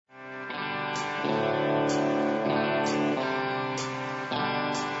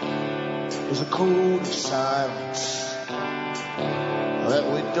There's a code of silence that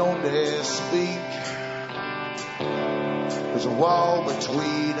we don't dare speak. There's a wall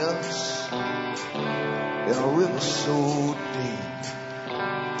between us and a river so deep.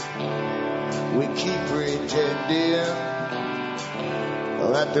 We keep pretending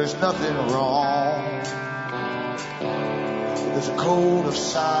that there's nothing wrong. There's a code of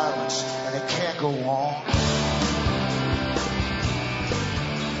silence and it can't go on.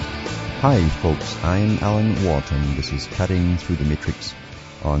 Hi folks, I'm Alan Watt and this is Cutting Through the Matrix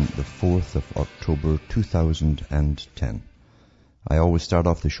on the 4th of October 2010. I always start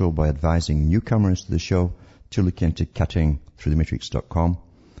off the show by advising newcomers to the show to look into cuttingthroughthematrix.com,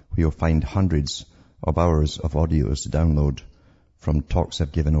 where you'll find hundreds of hours of audios to download from talks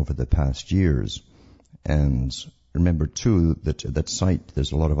I've given over the past years. And remember too that that site,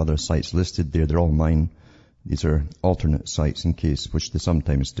 there's a lot of other sites listed there, they're all mine. These are alternate sites in case, which they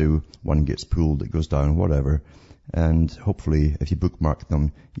sometimes do. One gets pulled, it goes down, whatever. And hopefully, if you bookmark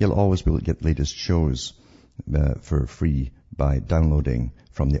them, you'll always be able to get latest shows for free by downloading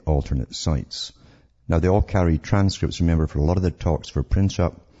from the alternate sites. Now, they all carry transcripts, remember, for a lot of the talks for print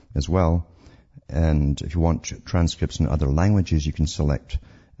up as well. And if you want transcripts in other languages, you can select,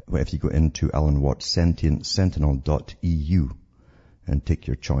 if you go into Alan Watt Sentinel.eu and take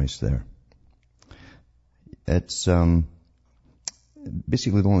your choice there. It's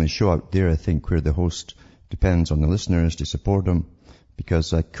basically the only show out there, I think, where the host depends on the listeners to support them,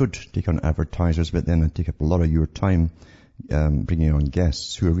 because I could take on advertisers, but then I'd take up a lot of your time bringing on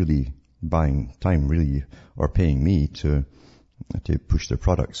guests who are really buying time, really, or paying me to push their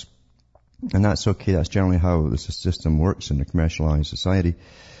products. And that's okay. That's generally how the system works in a commercialized society.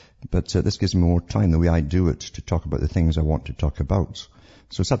 But this gives me more time, the way I do it, to talk about the things I want to talk about.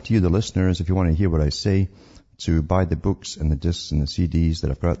 So it's up to you, the listeners, if you want to hear what I say, to buy the books and the discs and the CDs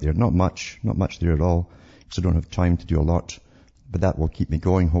that I've got there. Not much there at all, because I don't have time to do a lot. But that will keep me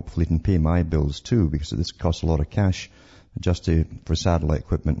going. Hopefully it can pay my bills too, because this costs a lot of cash just for satellite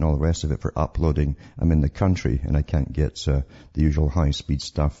equipment and all the rest of it for uploading. I'm in the country and I can't get the usual high-speed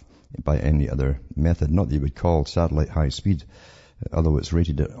stuff by any other method. Not that you would call satellite high-speed, although it's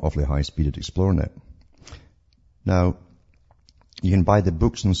rated at awfully high speed at ExploreNet. Now, you can buy the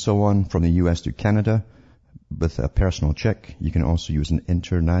books and so on from the US to Canada with a personal check. You can also use an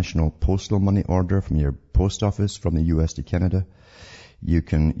international postal money order from your post office from the US to Canada. You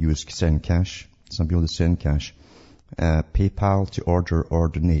can use send cash. Some people send cash. PayPal to order or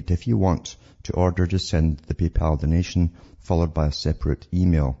donate. If you want to order, just send the PayPal donation followed by a separate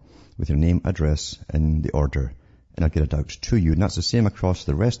email with your name, address, and the order, and I'll get it out to you. And that's the same across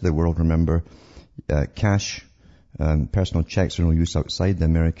the rest of the world. Remember, cash, personal checks are no use outside the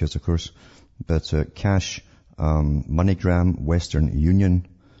Americas, of course, but cash, MoneyGram, Western Union,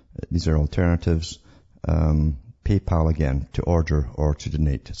 these are alternatives. PayPal again, to order or to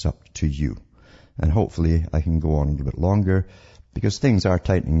donate. It's up to you. And hopefully I can go on a little bit longer, because things are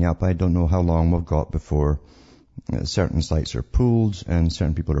tightening up. I don't know how long we've got before certain sites are pulled and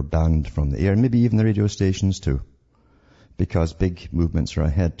certain people are banned from the air, maybe even the radio stations too, because big movements are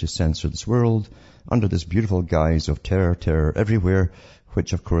ahead to censor this world under this beautiful guise of terror everywhere,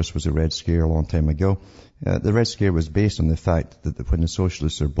 which of course was a Red Scare a long time ago. The Red Scare was based on the fact that when the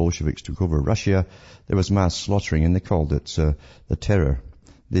socialists or Bolsheviks took over Russia, there was mass slaughtering, and they called it the terror.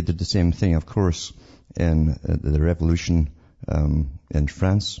 They did the same thing, of course, in the revolution in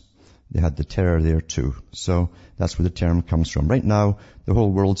France. They had the terror there too. So that's where the term comes from. Right now, the whole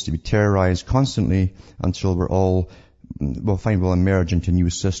world's to be terrorized constantly until we'll emerge into a new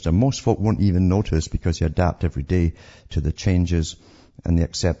system. Most folk won't even notice, because they adapt every day to the changes and they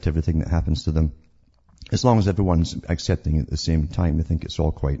accept everything that happens to them. As long as everyone's accepting it at the same time, they think it's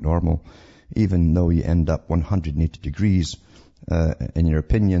all quite normal, even though you end up 180 degrees in your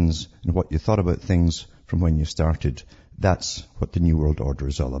opinions and what you thought about things from when you started. That's what the New World Order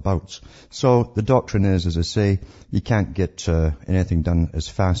is all about. So the doctrine is, as I say, you can't get anything done as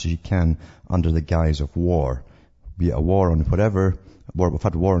fast as you can under the guise of war. Be it a war on whatever. We've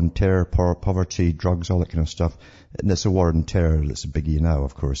had war on terror, poverty, drugs, all that kind of stuff. And it's a war on terror that's a biggie now,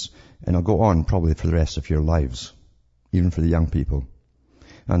 of course. And it'll go on probably for the rest of your lives, even for the young people,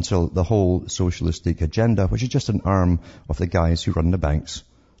 until the whole socialistic agenda, which is just an arm of the guys who run the banks,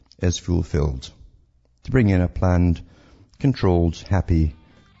 is fulfilled. To bring in a planned, controlled, happy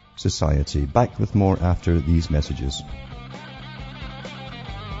society. Back with more after these messages.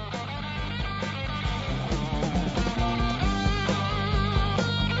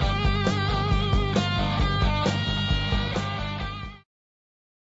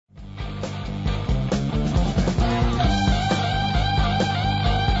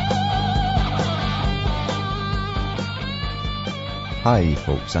 Hi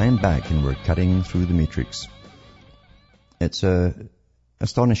folks, I'm back and we're cutting through the matrix. It's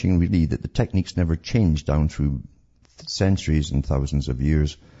astonishing really that the techniques never change down through centuries and thousands of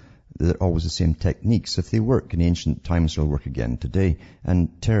years. They're always the same techniques. If they work in ancient times, they'll work again today.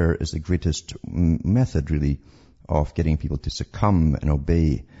 And terror is the greatest method really of getting people to succumb and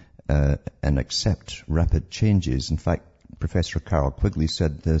obey and accept rapid changes. In fact, Professor Carroll Quigley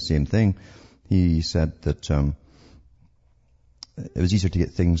said the same thing. He said that it was easier to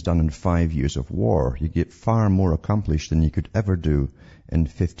get things done in 5 years of war. You get far more accomplished than you could ever do in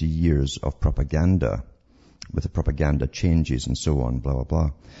 50 years of propaganda, with the propaganda changes and so on, blah, blah, blah.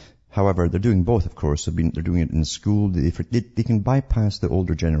 However, they're doing both, of course. They're doing it in school. They can bypass the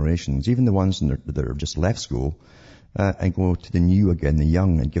older generations, even the ones that have just left school, and go to the new again, the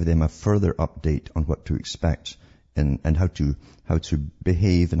young, and give them a further update on what to expect and how to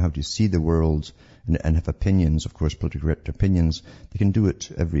behave and how to see the world and have opinions, of course, politically correct opinions. They can do it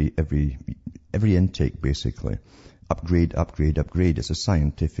every intake, basically. Upgrade. It's a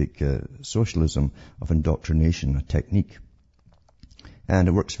scientific socialism of indoctrination, a technique. And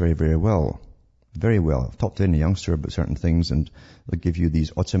it works very, very well. Very well. I've talked to any youngster about certain things and they'll give you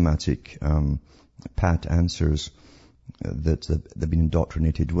these automatic, pat answers that they've been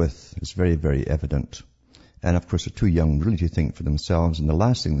indoctrinated with. It's very, very evident. And of course, they're too young really to think for themselves. And the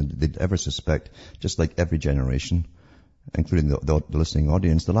last thing that they'd ever suspect, just like every generation, including the listening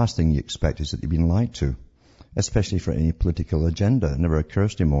audience, the last thing you expect is that you've been lied to, especially for any political agenda. It never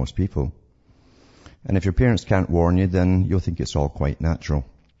occurs to most people. And if your parents can't warn you, then you'll think it's all quite natural.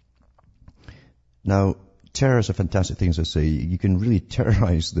 Now, terror is a fantastic thing, as I say. You can really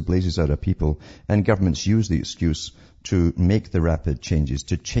terrorize the blazes out of people, and governments use the excuse to make the rapid changes,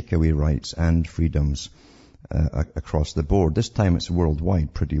 to take away rights and freedoms across the board. This time it's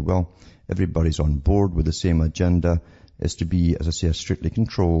worldwide pretty well. Everybody's on board with the same agenda. It's to be, as I say, a strictly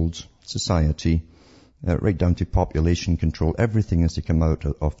controlled society, right down to population control. Everything is to come out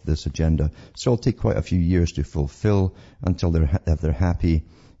of this agenda. So it'll take quite a few years to fulfill until they're happy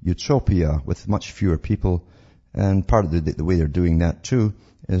utopia with much fewer people. And part of the way they're doing that too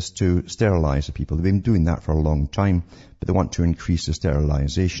is to sterilize the people. They've been doing that for a long time, but they want to increase the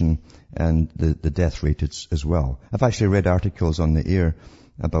sterilization and the death rate as well. I've actually read articles on the air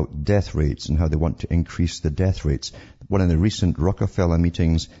about death rates and how they want to increase the death rates. One of the recent Rockefeller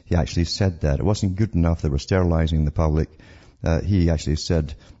meetings, he actually said that. It wasn't good enough. They were sterilizing the public. He actually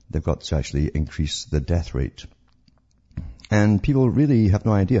said they've got to actually increase the death rate. And people really have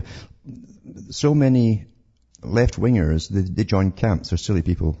no idea. So many left-wingers, they join camps. They're silly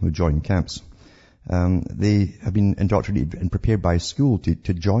people who join camps. They have been indoctrinated and prepared by school to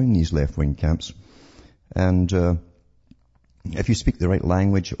join these left-wing camps. And if you speak the right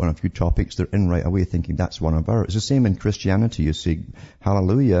language on a few topics, they're in right away thinking that's one of ours. It's the same in Christianity. You say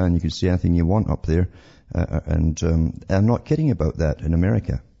hallelujah and you can say anything you want up there. And I'm not kidding about that in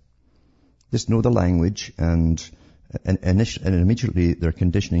America. Just know the language and immediately their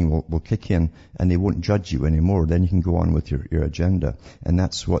conditioning will kick in and they won't judge you anymore. Then you can go on with your agenda. And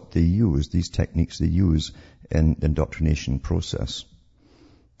that's what they use, these techniques they use in the indoctrination process.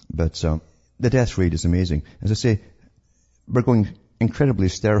 But the death rate is amazing. As I say, we're going incredibly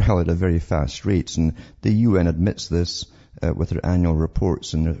sterile at a very fast rate, and the UN admits this with their annual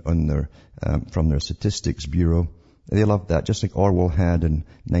reports from their Statistics Bureau. They love that, just like Orwell had in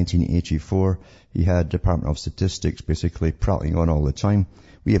 1984. He had Department of Statistics basically prattling on all the time.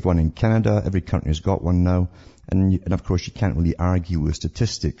 We have one in Canada. Every country's got one now. And of course, you can't really argue with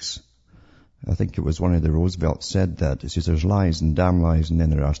statistics. I think it was one of the Roosevelt said that. It says there's lies and damn lies, and then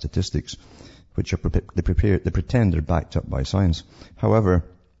there are statistics, which they pretend they're backed up by science. However,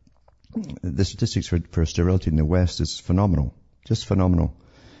 the statistics for sterility in the West is phenomenal. Just phenomenal.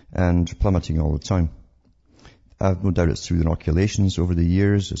 And plummeting all the time. I've no doubt it's through inoculations over the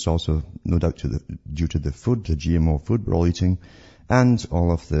years. It's also no doubt due to the food, the GMO food we're all eating, and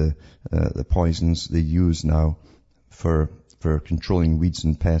all of the poisons they use now for controlling weeds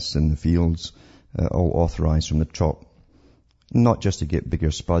and pests in the fields, all authorized from the top. Not just to get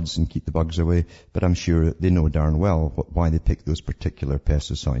bigger spuds and keep the bugs away, but I'm sure they know darn well why they pick those particular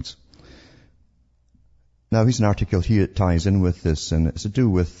pesticides. Now, here's an article here that ties in with this, and it's to do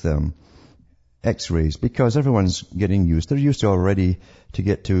with X-rays, because everyone's getting used. They're used already to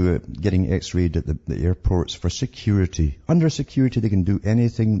get to getting X-rayed at the airports for security. Under security, they can do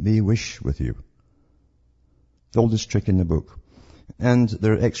anything they wish with you. The oldest trick in the book. And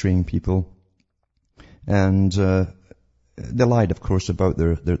they're X-raying people. And they lied, of course, about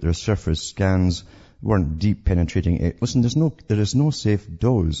their surface scans weren't deep penetrating. Listen, there is no safe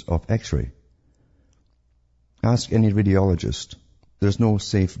dose of X-ray. Ask any radiologist. There's no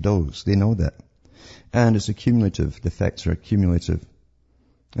safe dose. They know that. And it's accumulative. The effects are accumulative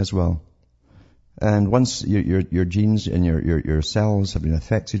as well. And once your genes and your cells have been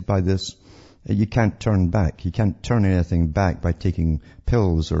affected by this, you can't turn back. You can't turn anything back by taking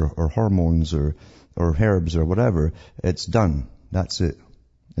pills or hormones or herbs or whatever. It's done. That's it.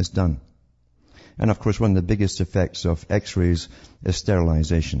 It's done. And of course, one of the biggest effects of X-rays is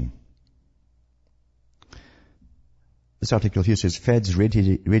sterilization. This article here says feds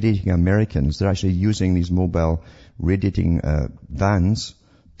radiating Americans. They're actually using these mobile radiating vans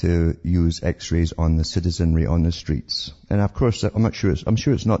to use X-rays on the citizenry on the streets. And of course, I'm sure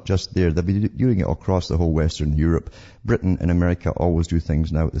it's not just there. They'll be doing it across the whole Western Europe. Britain and America always do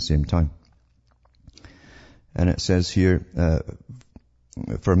things now at the same time. And it says here,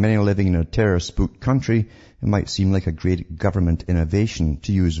 for many living in a terror-spooked country, it might seem like a great government innovation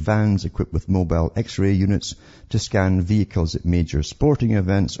to use vans equipped with mobile X-ray units to scan vehicles at major sporting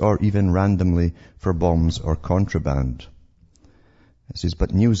events or even randomly for bombs or contraband. It says,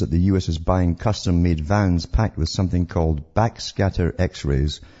 but news that the U.S. is buying custom-made vans packed with something called backscatter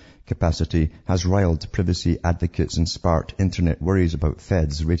X-rays capacity has riled privacy advocates and sparked internet worries about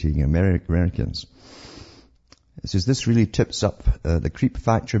feds rating Americans. It says this really tips up the creep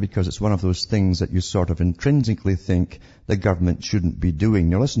factor because it's one of those things that you sort of intrinsically think the government shouldn't be doing.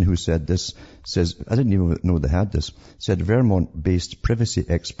 Now listen who said this. Says, I didn't even know they had this. Said Vermont-based privacy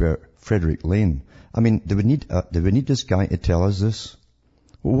expert Frederick Lane. I mean, do we need this guy to tell us this?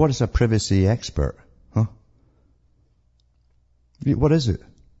 Well, what is a privacy expert? Huh? What is it?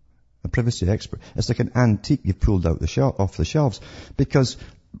 A privacy expert. It's like an antique you pulled out off the shelves because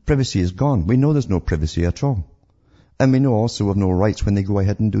privacy is gone. We know there's no privacy at all. And we know also we have no rights when they go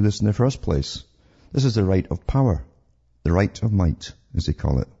ahead and do this in the first place. This is the right of power. The right of might, as they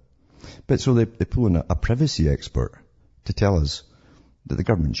call it. But so they pull in a privacy expert to tell us that the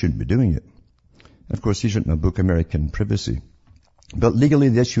government shouldn't be doing it. And of course, he's written a book, American Privacy. But legally,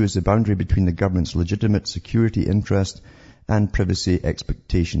 the issue is the boundary between the government's legitimate security interest and privacy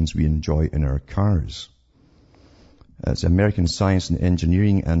expectations we enjoy in our cars. It's American Science and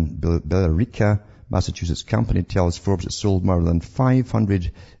Engineering and Billerica, Massachusetts company, tells Forbes it sold more than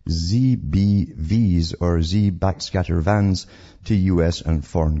 500 ZBVs or Z backscatter vans to U.S. and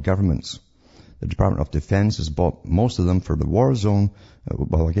foreign governments. The Department of Defense has bought most of them for the war zone.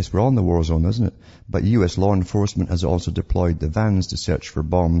 Well, I guess we're all in the war zone, isn't it? But U.S. law enforcement has also deployed the vans to search for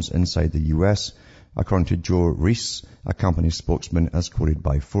bombs inside the U.S., according to Joe Reese, a company spokesman, as quoted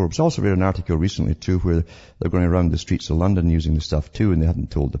by Forbes. I also read an article recently, too, where they're going around the streets of London using the stuff, too, and they hadn't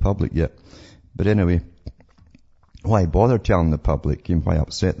told the public yet. But anyway, why bother telling the public and why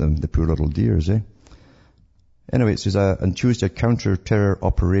upset them, the poor little dears, eh? Anyway, it says, on Tuesday, a counter-terror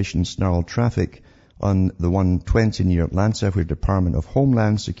operation snarled traffic on the 120 near Atlanta, where Department of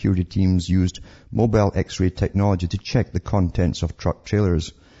Homeland Security teams used mobile X-ray technology to check the contents of truck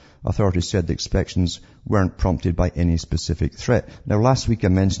trailers. Authorities said the inspections weren't prompted by any specific threat. Now, last week I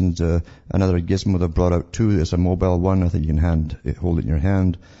mentioned another gizmo they brought out too. It's a mobile one. I think you can hold it in your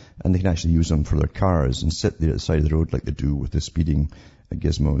hand, and they can actually use them for their cars and sit there at the side of the road like they do with the speeding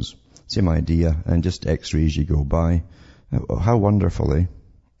gizmos. Same idea, and just X-ray as you go by. How wonderful, eh?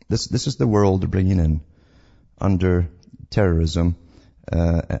 This is the world they're bringing in under terrorism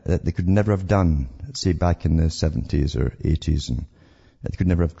that they could never have done, say, back in the 70s or 80s, and they could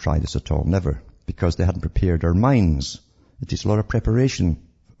never have tried this at all, never, because they hadn't prepared our minds. It takes a lot of preparation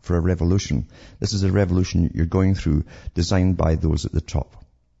for a revolution. This is a revolution you're going through, designed by those at the top.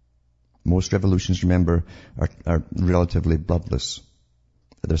 Most revolutions, remember, are relatively bloodless.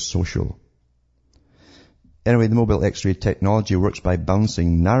 They're social. Anyway, the mobile X-ray technology works by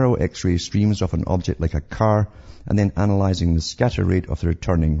bouncing narrow X-ray streams off an object like a car and then analyzing the scatter rate of the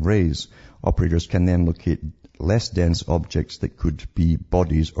returning rays. Operators can then locate less dense objects that could be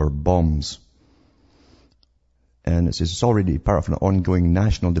bodies or bombs. And it says it's already part of an ongoing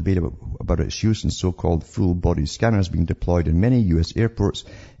national debate about its use in so-called full-body scanners being deployed in many U.S. airports.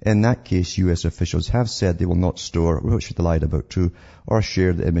 In that case, U.S. officials have said they will not store, which they lied about too, or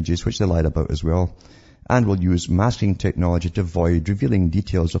share the images, which they lied about as well, and will use masking technology to avoid revealing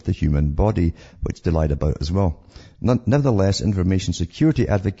details of the human body, which they lied about as well. Nevertheless, information security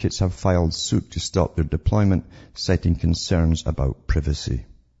advocates have filed suit to stop their deployment, citing concerns about privacy.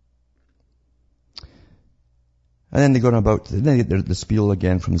 And then they go about the spiel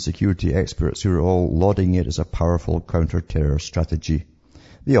again from the security experts who are all lauding it as a powerful counter-terror strategy.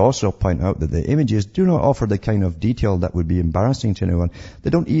 They also point out that the images do not offer the kind of detail that would be embarrassing to anyone. They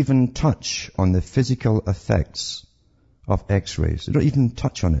don't even touch on the physical effects of X-rays. They don't even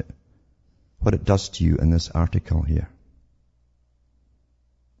touch on it, what it does to you in this article here.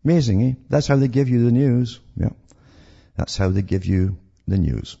 Amazing, eh? That's how they give you the news. Yeah. That's how they give you the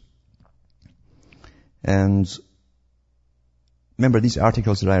news. And remember, these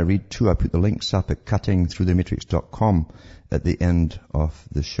articles that I read too, I put the links up at cuttingthroughthematrix.com at the end of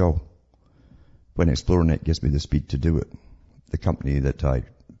the show. When ExplorerNet gives me the speed to do it. The company that I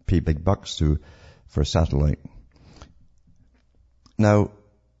pay big bucks to for satellite. Now,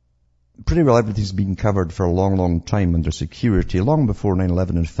 pretty well everything's been covered for a long, long time under security, long before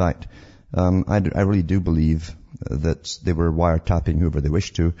 9/11 in fact. I really do believe that they were wiretapping whoever they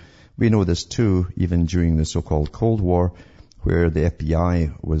wished to. We know this too, even during the so-called Cold War, where the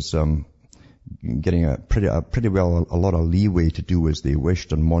FBI was getting a lot of leeway to do as they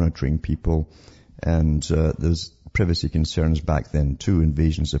wished on monitoring people. And there's privacy concerns back then too,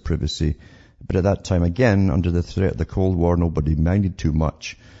 invasions of privacy. But at that time, again, under the threat of the Cold War, nobody minded too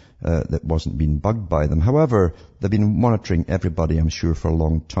much that wasn't being bugged by them. However, they've been monitoring everybody, I'm sure, for a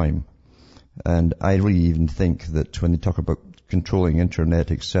long time. And I really even think that when they talk about controlling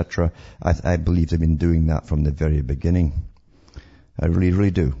internet, etc., I believe they've been doing that from the very beginning. I really,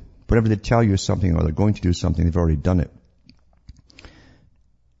 really do. Whenever they tell you something or they're going to do something, they've already done it.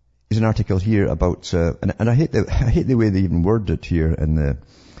 There's an article here about, and I hate the way they even word it here in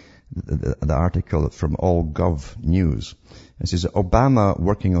the article from AllGov News. It says, Obama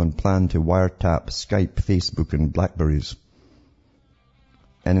working on plan to wiretap Skype, Facebook and Blackberries.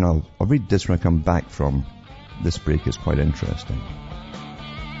 And then I'll read this when I come back from this break. It's quite interesting.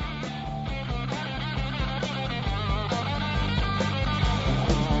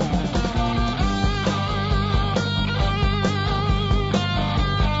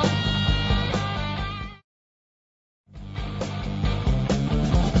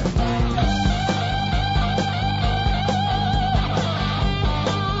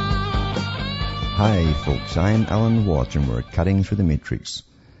 Hi folks, I'm Alan Watt and we're cutting through the matrix.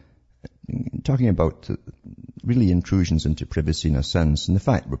 Talking about really intrusions into privacy in a sense, and the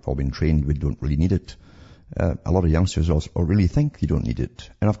fact we've all been trained we don't really need it. A lot of youngsters also really think you don't need it.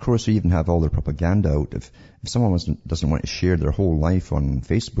 And of course they even have all their propaganda out. If someone doesn't want to share their whole life on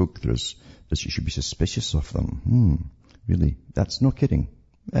Facebook, you should be suspicious of them. Really, that's no kidding.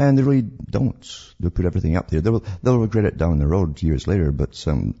 And they really don't. They'll put everything up there. They'll regret it down the road years later, but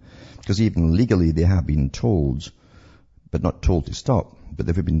because even legally they have been told, but not told to stop, but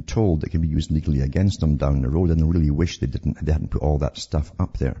they've been told it can be used legally against them down the road, and they really wish they hadn't put all that stuff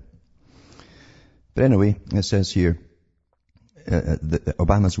up there. But anyway, it says here that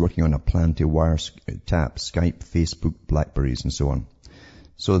Obama's working on a plan to wiretap Skype, Facebook, Blackberries, and so on.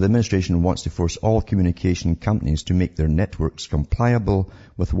 So the administration wants to force all communication companies to make their networks compliable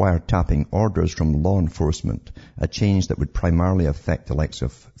with wiretapping orders from law enforcement, a change that would primarily affect the likes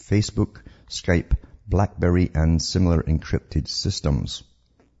of Facebook, Skype, BlackBerry, and similar encrypted systems.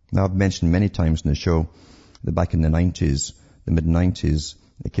 Now, I've mentioned many times in the show that back in the 90s, the mid-90s,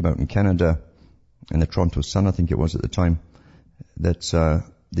 it came out in Canada, in the Toronto Sun, I think it was at the time, that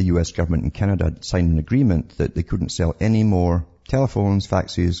the US government in Canada had signed an agreement that they couldn't sell any more telephones,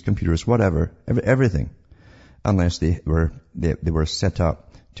 faxes, computers, whatever, everything, unless they were set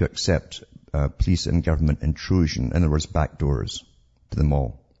up to accept police and government intrusion. In other words, backdoors to them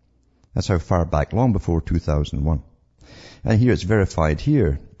all. That's how far back, long before 2001. And here it's verified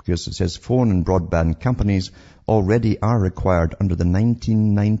here, because it says phone and broadband companies already are required under the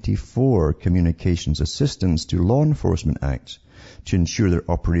 1994 Communications Assistance to Law Enforcement Act to ensure their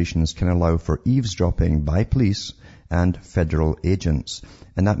operations can allow for eavesdropping by police and federal agents.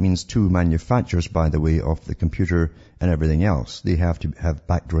 And that means two manufacturers, by the way, of the computer and everything else. They have to have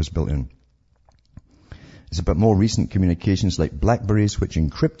backdoors built in. It's about more recent communications like Blackberries, which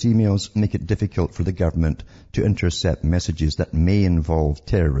encrypt emails, make it difficult for the government to intercept messages that may involve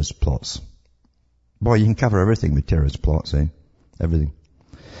terrorist plots. Boy, you can cover everything with terrorist plots, eh? Everything.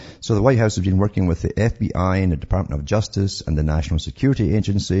 So the White House has been working with the FBI and the Department of Justice and the National Security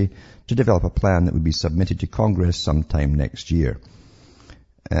Agency to develop a plan that would be submitted to Congress sometime next year.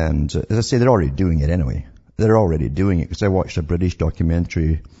 And as I say, they're already doing it anyway. They're already doing it, because I watched a British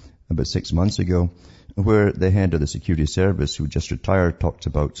documentary about 6 months ago where the head of the security service, who just retired, talked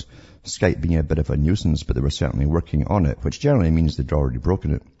about Skype being a bit of a nuisance, but they were certainly working on it, which generally means they'd already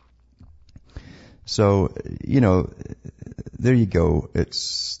broken it. So, there you go.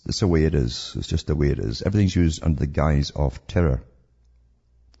 It's the way it is. It's just the way it is. Everything's used under the guise of terror.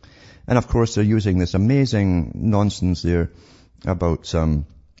 And of course, they're using this amazing nonsense there about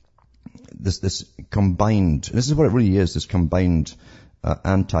this combined, this is what it really is, this combined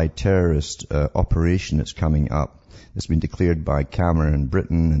anti-terrorist operation that's coming up. It's been declared by Cameron in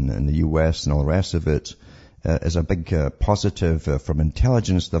Britain and the US and all the rest of it. is a big positive from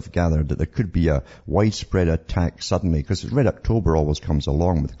intelligence they've gathered that there could be a widespread attack suddenly, because Red October always comes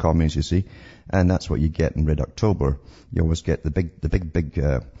along with commies, you see, and that's what you get in Red October. You always get the big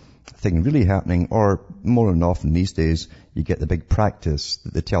thing really happening, or more than often these days, you get the big practice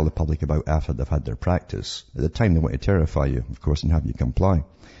that they tell the public about after they've had their practice. At the time they want to terrify you, of course, and have you comply.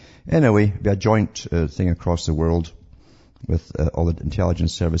 Anyway, it'll be a joint thing across the world with all the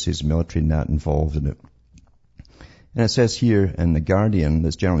intelligence services, military and that involved in it. And it says here in The Guardian,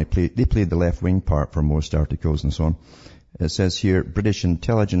 that's generally they play the left-wing part for most articles and so on. It says here, British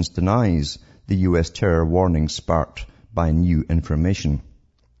intelligence denies the US terror warning sparked by new information.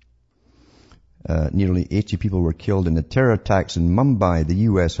 Nearly 80 people were killed in the terror attacks in Mumbai. The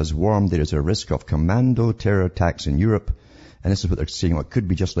US has warned there is a risk of commando terror attacks in Europe. And this is what they're saying. Well, it could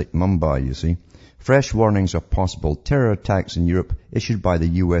be just like Mumbai, you see. Fresh warnings of possible terror attacks in Europe issued by the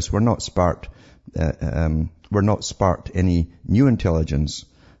US were not sparked any new intelligence,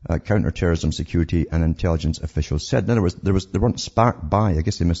 counterterrorism, security and intelligence officials said. In other words, they weren't sparked by, I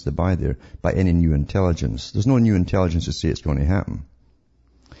guess they missed the by there, by any new intelligence. There's no new intelligence to say it's going to happen.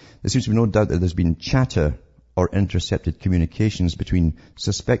 There seems to be no doubt that there's been chatter or intercepted communications between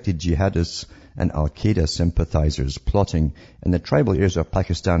suspected jihadists and Al-Qaeda sympathizers plotting in the tribal areas of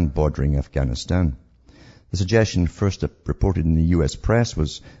Pakistan bordering Afghanistan. The suggestion first reported in the US press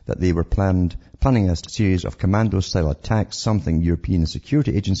was that they were planning a series of commando-style attacks, something European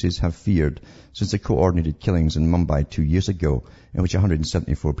security agencies have feared since the coordinated killings in Mumbai 2 years ago, in which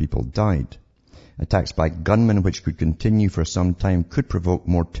 174 people died. Attacks by gunmen, which could continue for some time, could provoke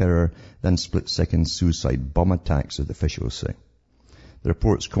more terror than split-second suicide bomb attacks, as officials say. The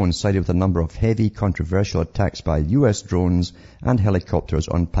reports coincided with a number of heavy, controversial attacks by US drones and helicopters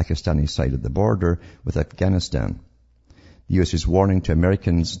on Pakistani side of the border with Afghanistan. The US's warning to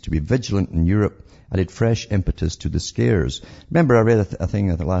Americans to be vigilant in Europe added fresh impetus to the scares. Remember, I read a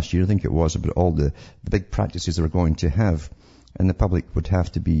thing last year, I think it was, about all the big practices they were going to have. And the public would have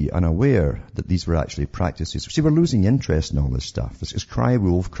to be unaware that these were actually practices. See, we're losing interest in all this stuff. It's cry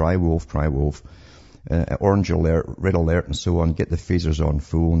wolf, cry wolf, cry wolf, orange alert, red alert, and so on. Get the phasers on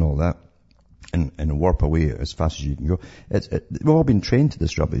full and all that, and warp away as fast as you can go. We've all been trained to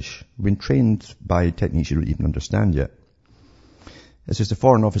this rubbish. We've been trained by techniques you don't even understand yet. It says the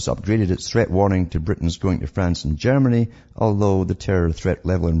Foreign Office upgraded its threat warning to Britain's going to France and Germany, although the terror threat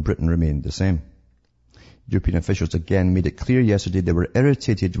level in Britain remained the same. European officials again made it clear yesterday they were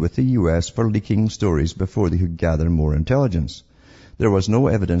irritated with the US for leaking stories before they could gather more intelligence. There was no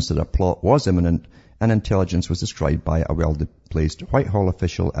evidence that a plot was imminent, and intelligence was described by a well-placed Whitehall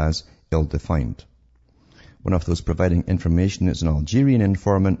official as ill-defined. One of those providing information is an Algerian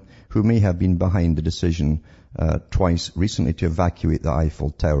informant who may have been behind the decision twice recently to evacuate the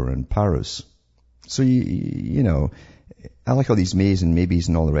Eiffel Tower in Paris. So, you know, I like all these mays and maybes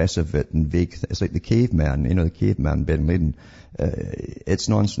and all the rest of it, and vague. It's like the caveman, the caveman, bin Laden. It's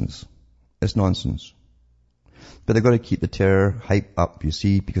nonsense. It's nonsense. But they've got to keep the terror hype up, you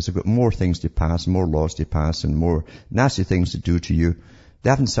see, because they've got more things to pass, more laws to pass, and more nasty things to do to you. They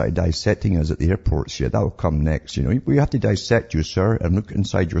haven't started dissecting us at the airports yet. That will come next, We have to dissect you, sir, and look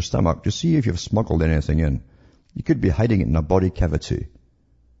inside your stomach to see if you've smuggled anything in. You could be hiding it in a body cavity.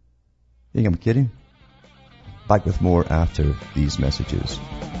 You think I'm kidding? Back with more after these messages.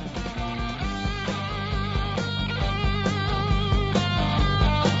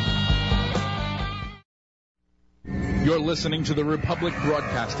 You're listening to the Republic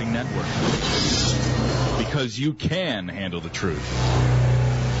Broadcasting Network, because you can handle the truth.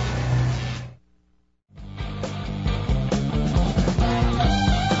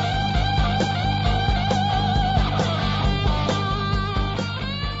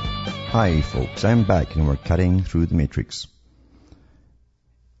 Hi folks, I'm back and we're cutting through the matrix.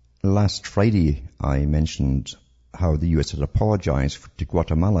 Last Friday I mentioned how the US had apologized to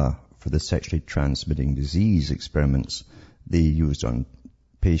Guatemala for the sexually transmitting disease experiments they used on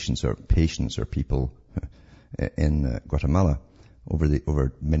patients or people in Guatemala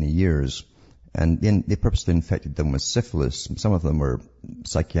over many years. And then they purposely infected them with syphilis. Some of them were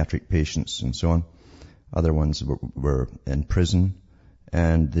psychiatric patients and so on. Other ones were in prison.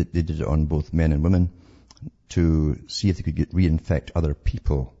 And they did it on both men and women to see if they could reinfect other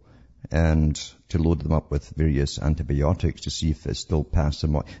people and to load them up with various antibiotics to see if it still passed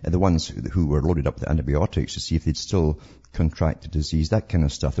them on. And the ones who were loaded up with antibiotics to see if they'd still contract the disease, that kind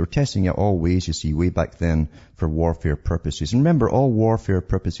of stuff. They were testing it all ways, you see, way back then for warfare purposes. And remember, all warfare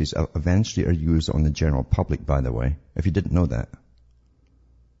purposes eventually are used on the general public, by the way, if you didn't know that.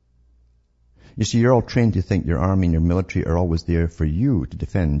 You see, you're all trained to think your army and your military are always there for you, to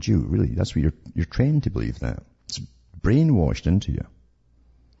defend you. Really, that's what you're trained to believe that. It's brainwashed into you.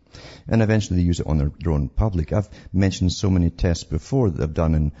 And eventually they use it on their own public. I've mentioned so many tests before that they've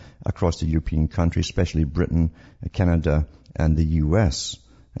done across the European countries, especially Britain, Canada, and the US.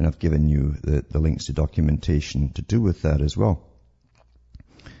 And I've given you the links to documentation to do with that as well.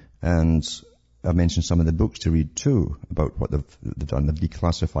 And I mentioned some of the books to read too about what they've done. They've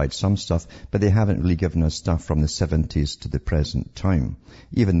declassified some stuff, but they haven't really given us stuff from the 70s to the present time,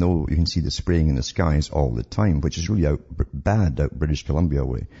 even though you can see the spraying in the skies all the time, which is really bad out British Columbia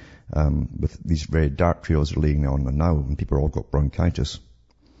way, with these very dark trails they're laying on now, and people all got bronchitis.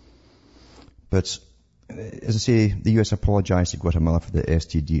 But as I say, the US apologized to Guatemala for the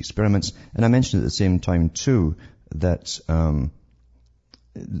STD experiments, and I mentioned at the same time too that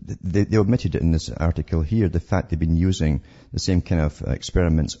they omitted it in this article here, the fact they've been using the same kind of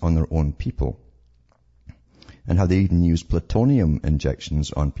experiments on their own people, and how they even use plutonium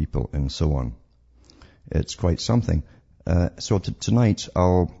injections on people and so on. It's quite something. So tonight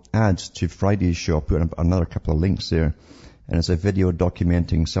I'll add to Friday's show, I'll put another couple of links there, and it's a video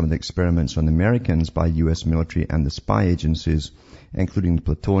documenting some of the experiments on the Americans by US military and the spy agencies, including the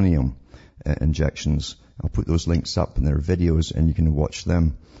plutonium injections. I'll put those links up in their videos and you can watch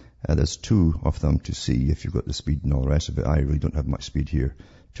them. There's 2 of them to see if you've got the speed and all the rest of it. I really don't have much speed here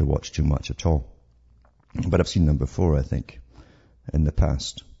to watch too much at all. But I've seen them before, I think, in the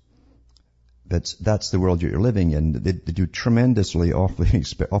past. But that's the world you're living in. They do tremendously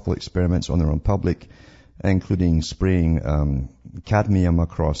awful experiments on their own public, including spraying cadmium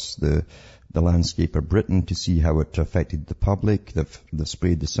across the landscape of Britain to see how it affected the public. They've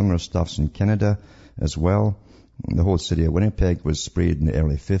sprayed the similar stuffs in Canada as well. The whole city of Winnipeg was sprayed in the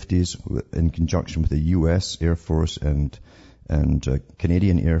early 50s in conjunction with the US Air Force and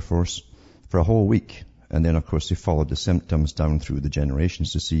Canadian Air Force for a whole week. And then, of course, they followed the symptoms down through the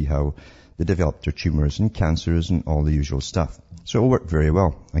generations to see how they developed their tumors and cancers and all the usual stuff. So it worked very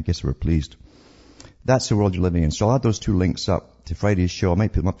well. I guess we're pleased. That's the world you're living in. So I'll add those 2 links up to Friday's show. I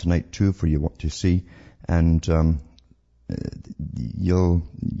might put them up tonight too for you to see. And you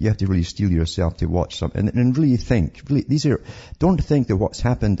have to really steel yourself to watch something and really think. Don't think that what's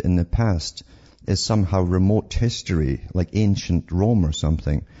happened in the past is somehow remote history, like ancient Rome or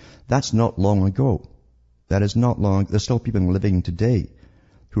something. That's not long ago. That is not long. There's still people living today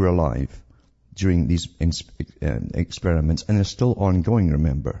who are alive during these experiments, and they're still ongoing,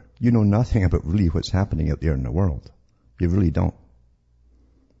 remember. You know nothing about really what's happening out there in the world. You really don't.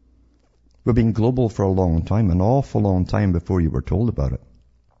 We've been global for a long time, an awful long time before you were told about it.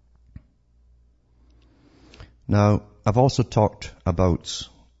 Now, I've also talked about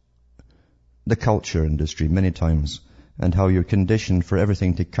the culture industry many times and how you're conditioned for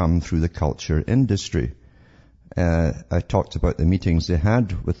everything to come through the culture industry. I talked about the meetings they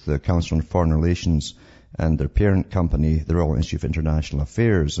had with the Council on Foreign Relations and their parent company, the Royal Institute of International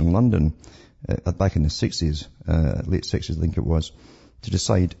Affairs in London, back in the 60s, late 60s I think it was, to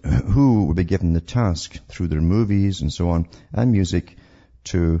decide who would be given the task through their movies and so on, and music,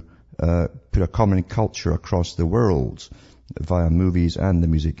 to put a common culture across the world via movies and the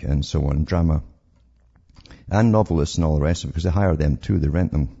music and so on, drama, and novelists and all the rest of it, because they hire them too, they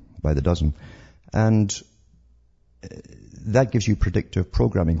rent them by the dozen. And that gives you predictive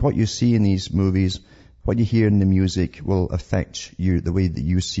programming. What you see in these movies, what you hear in the music will affect you, the way that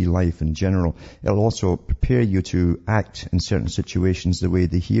you see life in general. It'll also prepare you to act in certain situations the way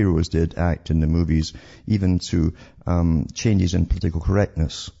the heroes did act in the movies, even to changes in political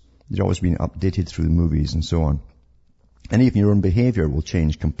correctness. They're always being updated through the movies and so on. And even your own behavior will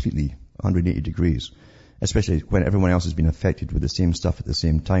change completely, 180 degrees. Especially when everyone else has been affected with the same stuff at the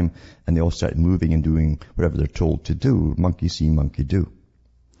same time, and they all start moving and doing whatever they're told to do. Monkey see, monkey do.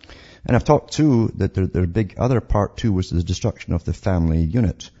 And I've talked too that their big other part too was the destruction of the family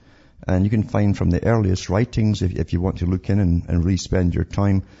unit. And you can find from the earliest writings, if you want to look in and really spend your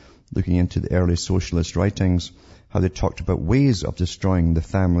time looking into the early socialist writings, how they talked about ways of destroying the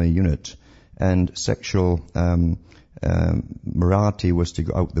family unit. And sexual morality was to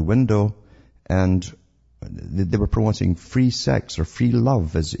go out the window, and they were promoting free sex or free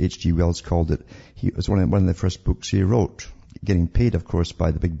love, as H.G. Wells called it. It was one of the first books he wrote, getting paid, of course, by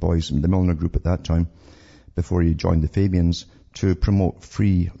the big boys in the Milner Group at that time, before he joined the Fabians, to promote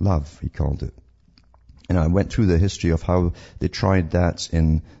free love, he called it. And I went through the history of how they tried that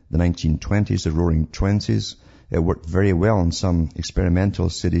in the 1920s, the Roaring Twenties. It worked very well in some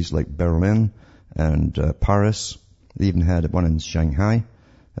experimental cities like Berlin and Paris. They even had one in Shanghai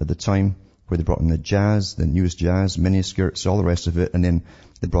at the time, where they brought in the jazz, the newest jazz, miniskirts, all the rest of it, and then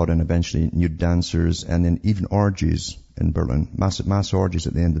they brought in eventually nude dancers, and then even orgies in Berlin, mass orgies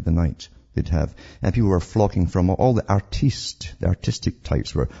at the end of the night they'd have. And people were flocking from all the artistic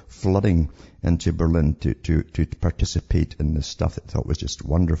types were flooding into Berlin to participate in this stuff that they thought was just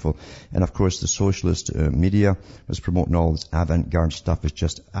wonderful. And of course the socialist media was promoting all this avant-garde stuff as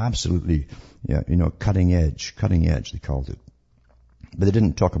just absolutely, cutting edge they called it. But they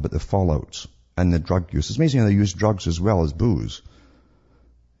didn't talk about the fallout and the drug use. It's amazing how they used drugs as well as booze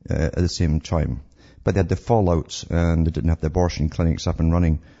at the same time. But they had the fallout, and they didn't have the abortion clinics up and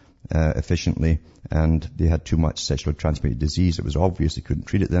running efficiently, and they had too much sexually transmitted disease. It was obvious they couldn't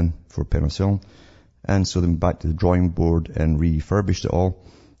treat it then for penicillin. And so they went back to the drawing board and refurbished it all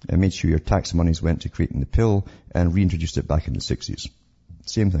and made sure your tax monies went to creating the pill and reintroduced it back in the 60s.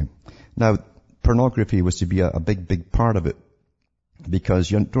 Same thing. Now, pornography was to be a big part of it, because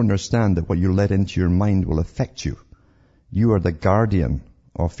you don't understand that what you let into your mind will affect you. You are the guardian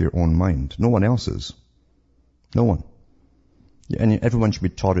of your own mind. No one else is. No one. And everyone should be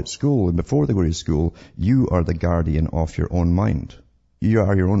taught at school, and before they go to school, you are the guardian of your own mind. You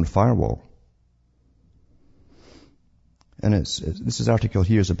are your own firewall. And this article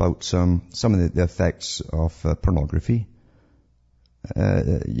here is about some of the effects of pornography.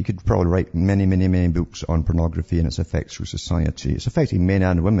 You could probably write many books on pornography and its effects through society. It's affecting men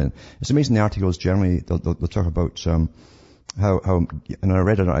and women. It's amazing the articles generally, they'll talk about how, and I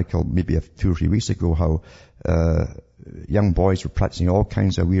read an article maybe 2 or 3 weeks ago, how young boys were practicing all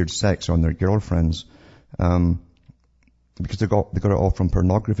kinds of weird sex on their girlfriends, because they got it all from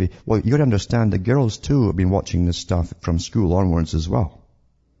pornography. Well, you got to understand the girls too have been watching this stuff from school onwards as well.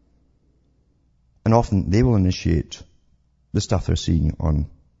 And often they will initiate the stuff they're seeing on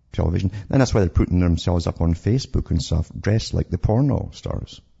television. And that's why they're putting themselves up on Facebook and stuff, dressed like the porno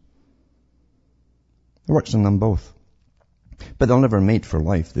stars. It works on them both. But they'll never mate for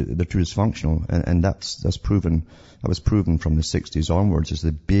life. They're too dysfunctional. And that's proven. That was proven from the 60s onwards as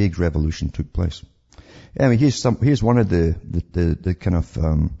the big revolution took place. Anyway, here's one of the kind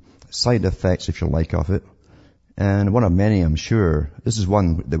of side effects, if you like, of it. And one of many, I'm sure. This is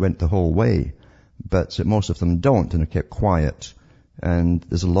one that went the whole way. But most of them don't, and are kept quiet. And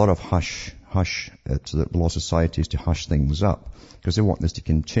there's a lot of hush at the law societies to hush things up, because they want this to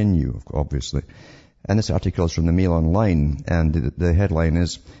continue, obviously. And this article is from the Mail Online, and the headline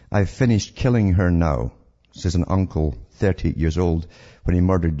is, "I've finished killing her now," says an uncle, 38 years old, when he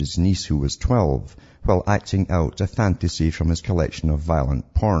murdered his niece who was 12, while acting out a fantasy from his collection of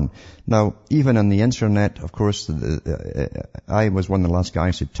violent porn. Now, even on the internet, of course, I was one of the last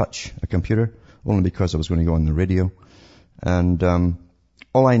guys to touch a computer, only because I was going to go on the radio. And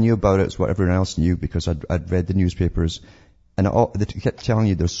all I knew about it is what everyone else knew, because I'd read the newspapers. And they kept telling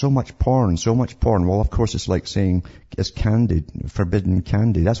you there's so much porn. Well, of course, it's like saying it's candy, forbidden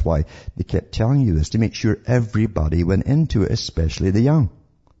candy. That's why they kept telling you this, to make sure everybody went into it, especially the young.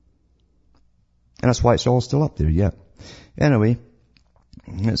 And that's why it's all still up there yet. Anyway,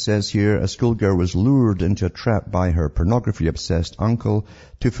 it says here, a schoolgirl was lured into a trap by her pornography-obsessed uncle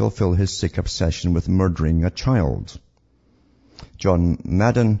to fulfill his sick obsession with murdering a child. John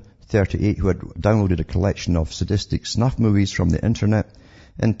Madden, 38, who had downloaded a collection of sadistic snuff movies from the internet,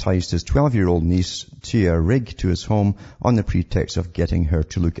 enticed his 12-year-old niece, Tia Rigg, to his home on the pretext of getting her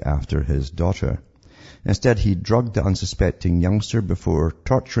to look after his daughter. Instead, he drugged the unsuspecting youngster before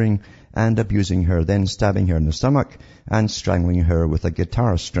torturing and abusing her, then stabbing her in the stomach and strangling her with a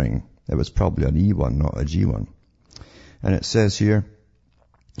guitar string. It was probably an E one, not a G one. And it says here,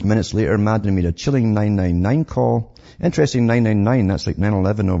 minutes later, Madden made a chilling 999 call. Interesting, 999, that's like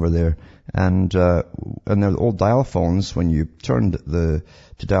 911 over there. And the old dial phones, when you turned to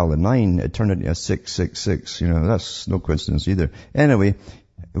dial the 9, it turned into a 666. That's no coincidence either. Anyway,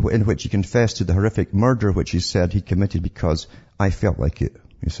 in which he confessed to the horrific murder which he said he committed because I felt like it,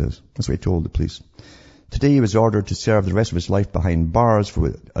 he says. That's what he told the police. Today he was ordered to serve the rest of his life behind bars for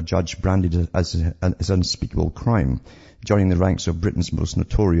what a judge branded as an unspeakable crime, joining the ranks of Britain's most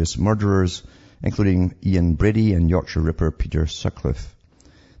notorious murderers, including Ian Brady and Yorkshire Ripper Peter Sutcliffe.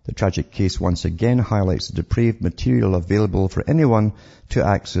 The tragic case once again highlights the depraved material available for anyone to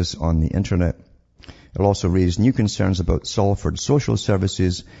access on the internet. It also raised new concerns about Salford Social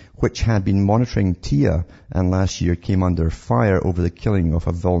Services, which had been monitoring Tia and last year came under fire over the killing of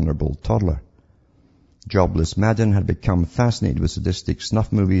a vulnerable toddler. Jobless Madden had become fascinated with sadistic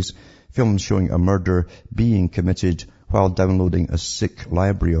snuff movies, films showing a murder being committed while downloading a sick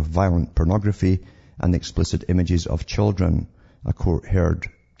library of violent pornography and explicit images of children, a court heard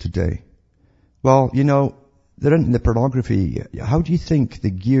today. Well, they're into the pornography. How do you think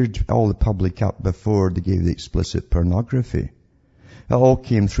they geared all the public up before they gave the explicit pornography? It all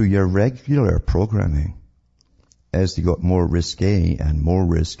came through your regular programming as they got more risque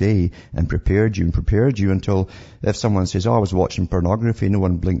and prepared you until if someone says, I was watching pornography, no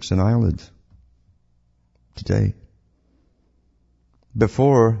one blinks an eyelid today.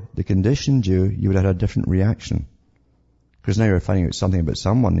 Before they conditioned you, you would have had a different reaction. Because now you're finding out something about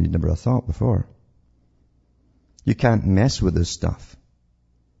someone you'd never have thought before. You can't mess with this stuff.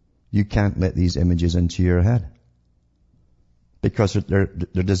 You can't let these images into your head. Because they're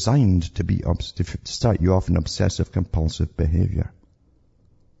designed to start you off in obsessive compulsive behavior.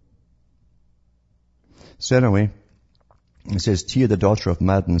 So anyway, it says, Tia, the daughter of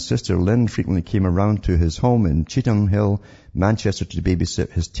Madden's sister Lynn, frequently came around to his home in Cheetham Hill, Manchester, to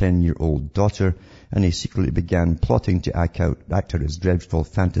babysit his 10-year-old daughter, and he secretly began plotting to act out his dreadful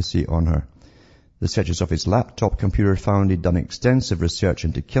fantasy on her. The searchers of his laptop computer found he'd done extensive research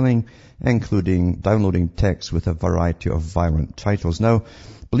into killing, including downloading texts with a variety of violent titles. Now,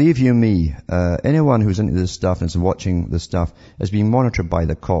 believe you me, anyone who's into this stuff and is watching this stuff is being monitored by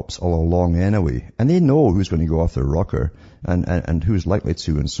the cops all along anyway. And they know who's going to go off their rocker and who's likely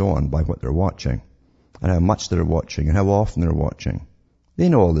to and so on by what they're watching and how much they're watching and how often they're watching. They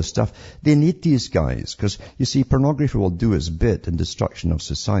know all this stuff. They need these guys because, you see, pornography will do its bit in destruction of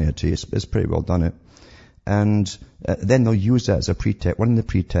society. It's pretty well done it. And then they'll use that as a pretext, one of the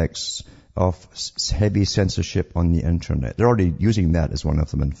pretexts of heavy censorship on the internet. They're already using that as one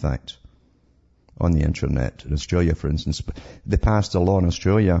of them, in fact, on the internet. In Australia, for instance, they passed a law in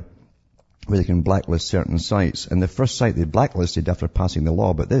Australia where they can blacklist certain sites. And the first site they blacklisted after passing the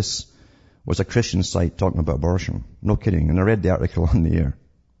law about this was a Christian site talking about abortion. No kidding. And I read the article on the air.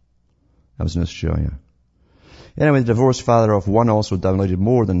 That was in Australia. Anyway, the divorced father of one also downloaded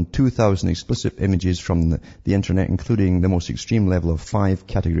more than 2,000 explicit images from the internet, including the most extreme level of 5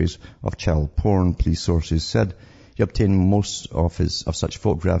 categories of child porn, police sources said. He obtained most of such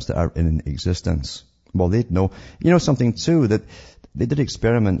photographs that are in existence. Well, they'd know. You know something too, that they did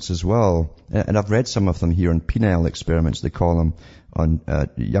experiments as well, and I've read some of them here on penile experiments, they call them, on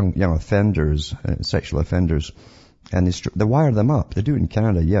young offenders, sexual offenders, and they wire them up. They do it in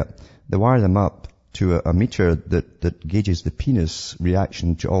Canada yet. They wire them up to a meter that gauges the penis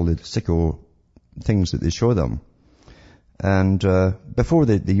reaction to all the sicko things that they show them. And before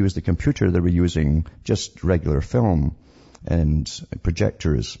they used the computer, they were using just regular film and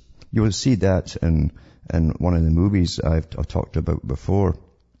projectors. You will see that in one of the movies I've talked about before,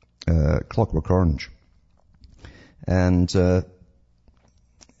 Clockwork Orange. And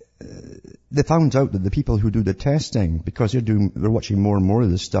they found out that the people who do the testing, because they're watching more and more of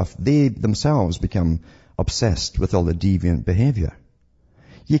this stuff, they themselves become obsessed with all the deviant behavior.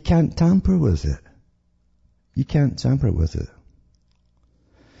 You can't tamper with it. You can't tamper with it.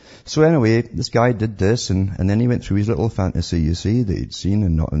 So anyway, this guy did this, and then he went through his little fantasy, you see, that he'd seen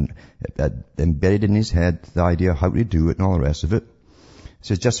and embedded in his head the idea how to do it and all the rest of it. It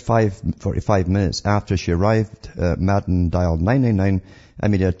says just 45 minutes after she arrived, Madden dialed 999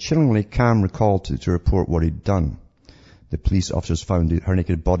 and made a chillingly calm recall to report what he'd done. The police officers found her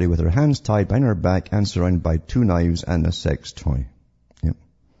naked body with her hands tied behind her back and surrounded by 2 knives and a sex toy. Yep.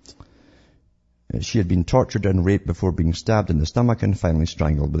 She had been tortured and raped before being stabbed in the stomach and finally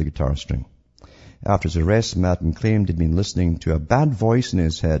strangled with a guitar string. After his arrest, Madden claimed he'd been listening to a bad voice in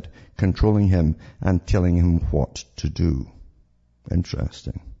his head, controlling him and telling him what to do.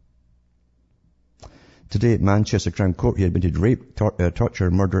 Interesting. Today at Manchester Crown Court, he admitted rape,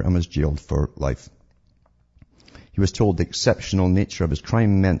 torture, murder, and was jailed for life. He was told the exceptional nature of his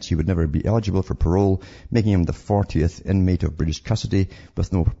crime meant he would never be eligible for parole, making him the 40th inmate of British custody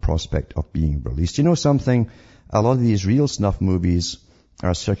with no prospect of being released. You know something? A lot of these real snuff movies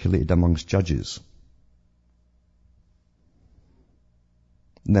are circulated amongst judges.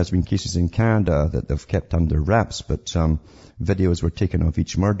 And there's been cases in Canada that they've kept under wraps, but videos were taken of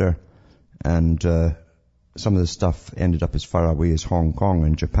each murder, and some of the stuff ended up as far away as Hong Kong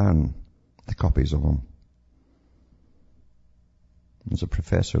and Japan, the copies of them. There's a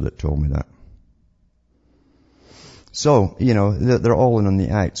professor that told me that. So, you know, they're all in on the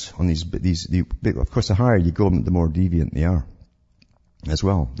act on these, of course, the higher you go, the more deviant they are as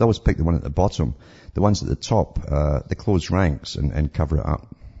well. They always pick the one at the bottom. The ones at the top, they close ranks and cover it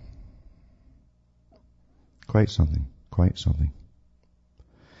up. Quite something.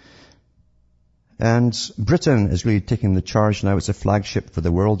 And Britain is really taking the charge now. It's a flagship for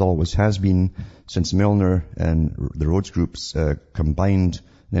the world, always has been, since Milner and the Rhodes groups combined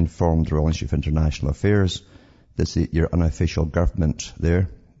and then formed the Royal Institute for International Affairs. That's your unofficial government there,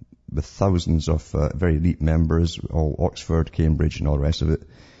 with thousands of very elite members, all Oxford, Cambridge, and all the rest of it,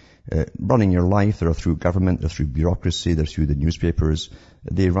 running your life. They're through government, they're through bureaucracy, they're through the newspapers.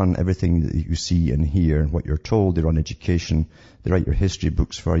 They run everything that you see and hear, what you're told. They run education. They write your history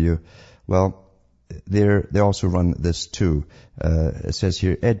books for you. Well, they also run this too. It says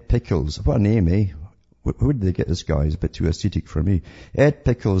here, Ed Pickles. What a name, eh? Where did they get this guy? He's a bit too ascetic for me. Ed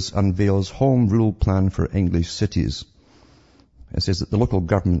Pickles unveils home rule plan for English cities. It says that the local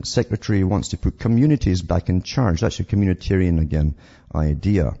government secretary wants to put communities back in charge. That's your communitarian, again,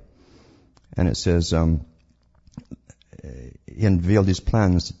 idea. And it says, he unveiled his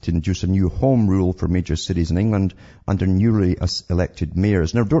plans to introduce a new home rule for major cities in England under newly elected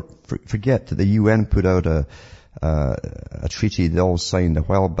mayors. Now, don't forget that the UN put out a treaty they all signed a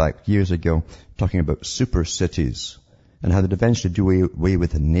while back, years ago, talking about super cities and how they'd eventually do away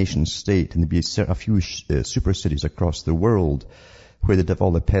with a nation state, and there'd be a few super cities across the world where they'd have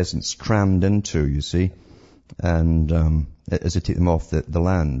all the peasants crammed into, you see, and as they take them off the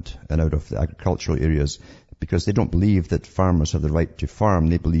land and out of the agricultural areas, because they don't believe that farmers have the right to farm.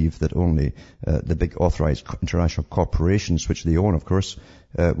 They believe that only the big authorized international corporations, which they own, of course,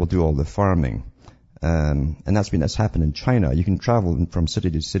 will do all the farming. And that's happened in China. You can travel from city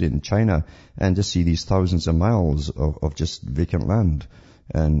to city in China and just see these thousands of miles of just vacant land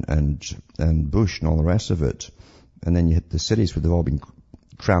and bush and all the rest of it. And then you hit the cities where they've all been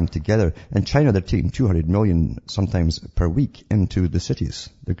crammed together. In China, they're taking 200 million sometimes per week into the cities.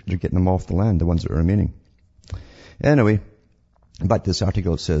 They're getting them off the land, the ones that are remaining. Anyway, back to this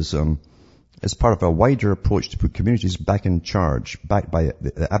article, it says, as part of a wider approach to put communities back in charge, backed by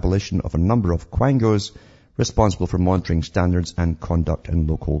the abolition of a number of quangos responsible for monitoring standards and conduct in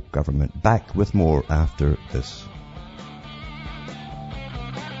local government. Back with more after this.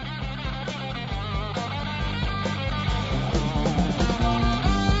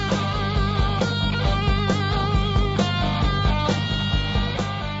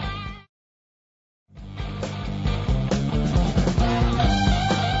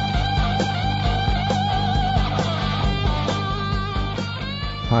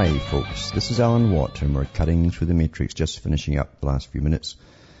 Hi folks, this is Alan Watt and we're cutting through the matrix, just finishing up the last few minutes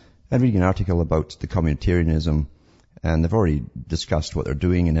and reading an article about the communitarianism, and they've already discussed what they're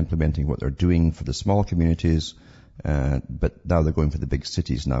doing and implementing what they're doing for the small communities, but now they're going for the big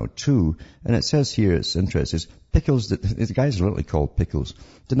cities now too. And it says here, it's interesting, Pickles, the guys are literally called Pickles,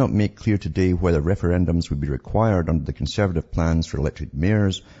 did not make clear today whether referendums would be required under the Conservative plans for elected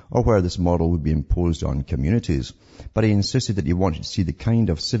mayors or whether this model would be imposed on communities. But he insisted that he wanted to see the kind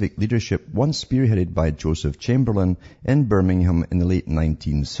of civic leadership once spearheaded by Joseph Chamberlain in Birmingham in the late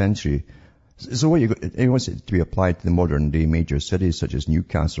 19th century. So he wants it to be applied to the modern day major cities such as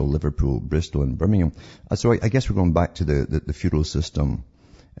Newcastle, Liverpool, Bristol and Birmingham. So I guess we're going back to the feudal system.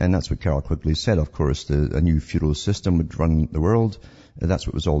 And that's what Carroll Quigley said, of course, a new feudal system would run the world. That's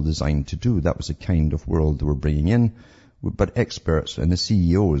what it was all designed to do. That was the kind of world they were bringing in. But experts and the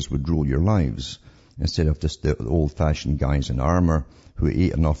CEOs would rule your lives instead of just the old-fashioned guys in armor who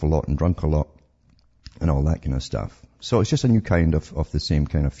ate an awful lot and drank a lot and all that kind of stuff. So it's just a new kind of the same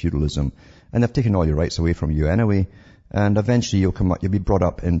kind of feudalism. And they've taken all your rights away from you anyway. And eventually you'll be brought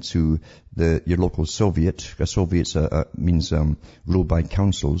up into your local Soviet. A Soviet means ruled by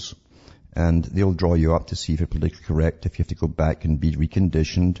councils. And they'll draw you up to see if you're politically correct, if you have to go back and be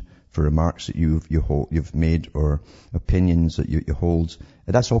reconditioned for remarks that you've made or opinions that you hold.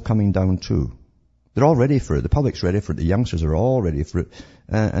 And that's all coming down too. They're all ready for it. The public's ready for it. The youngsters are all ready for it.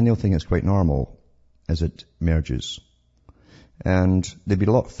 And they'll think it's quite normal as it merges. And they'd be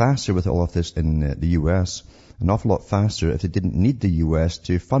a lot faster with all of this in the US, an awful lot faster if they didn't need the US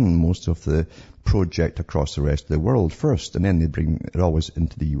to fund most of the project across the rest of the world first, and then they bring it always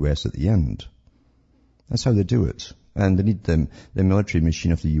into the US at the end. That's how they do it. And they need the military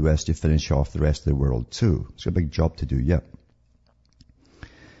machine of the US to finish off the rest of the world too. It's got a big job to do yet.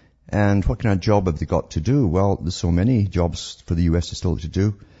 And what kind of job have they got to do? Well, there's so many jobs for the US still to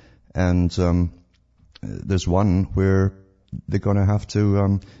do. And there's one where they're going to have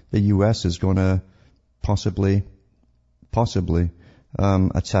to, the US is going to possibly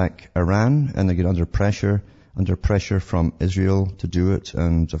attack Iran, and they get under pressure from Israel to do it.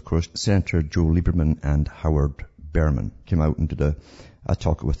 And of course, Senator Joe Lieberman and Howard Berman came out and did a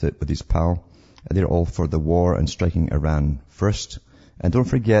talk with his pal. They're all for the war and striking Iran first. And don't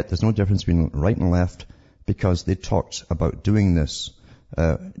forget, there's no difference between right and left, because they talked about doing this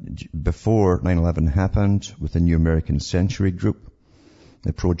before 9/11 happened with the New American Century group,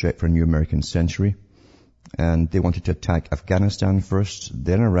 the Project for a New American Century. And they wanted to attack Afghanistan first,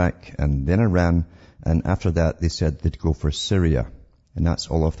 then Iraq, and then Iran. And after that, they said they'd go for Syria. And that's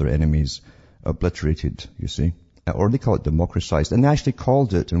all of their enemies obliterated, you see. Or they call it democratized. And they actually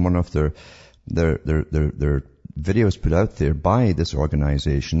called it in one of their videos put out there by this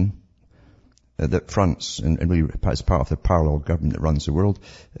organization that fronts and really as part of the parallel government that runs the world.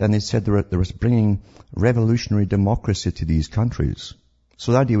 And they said there was bringing revolutionary democracy to these countries.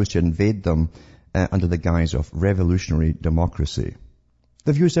 So the idea was to invade them under the guise of revolutionary democracy.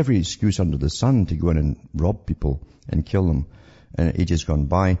 They've used every excuse under the sun to go in and rob people and kill them in ages gone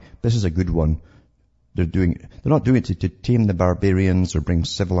by. This is a good one. They're not doing it to tame the barbarians or bring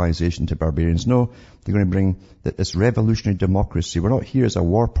civilization to barbarians. No, they're going to bring this revolutionary democracy. We're not here as a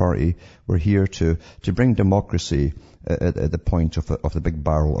war party. We're here to bring democracy at the point of the big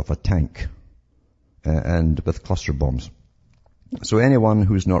barrel of a tank, and with cluster bombs. So anyone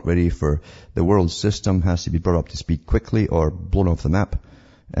who's not ready for the world system has to be brought up to speed quickly or blown off the map.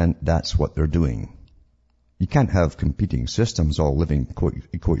 And that's what they're doing. You can't have competing systems all living,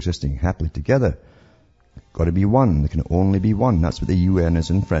 coexisting happily together. Got to be one. There can only be one. That's what the UN is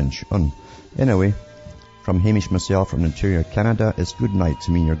in French. Anyway, from Hamish myself from Ontario, Canada, it's good night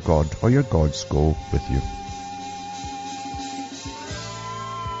to me, your God, or your gods go with you.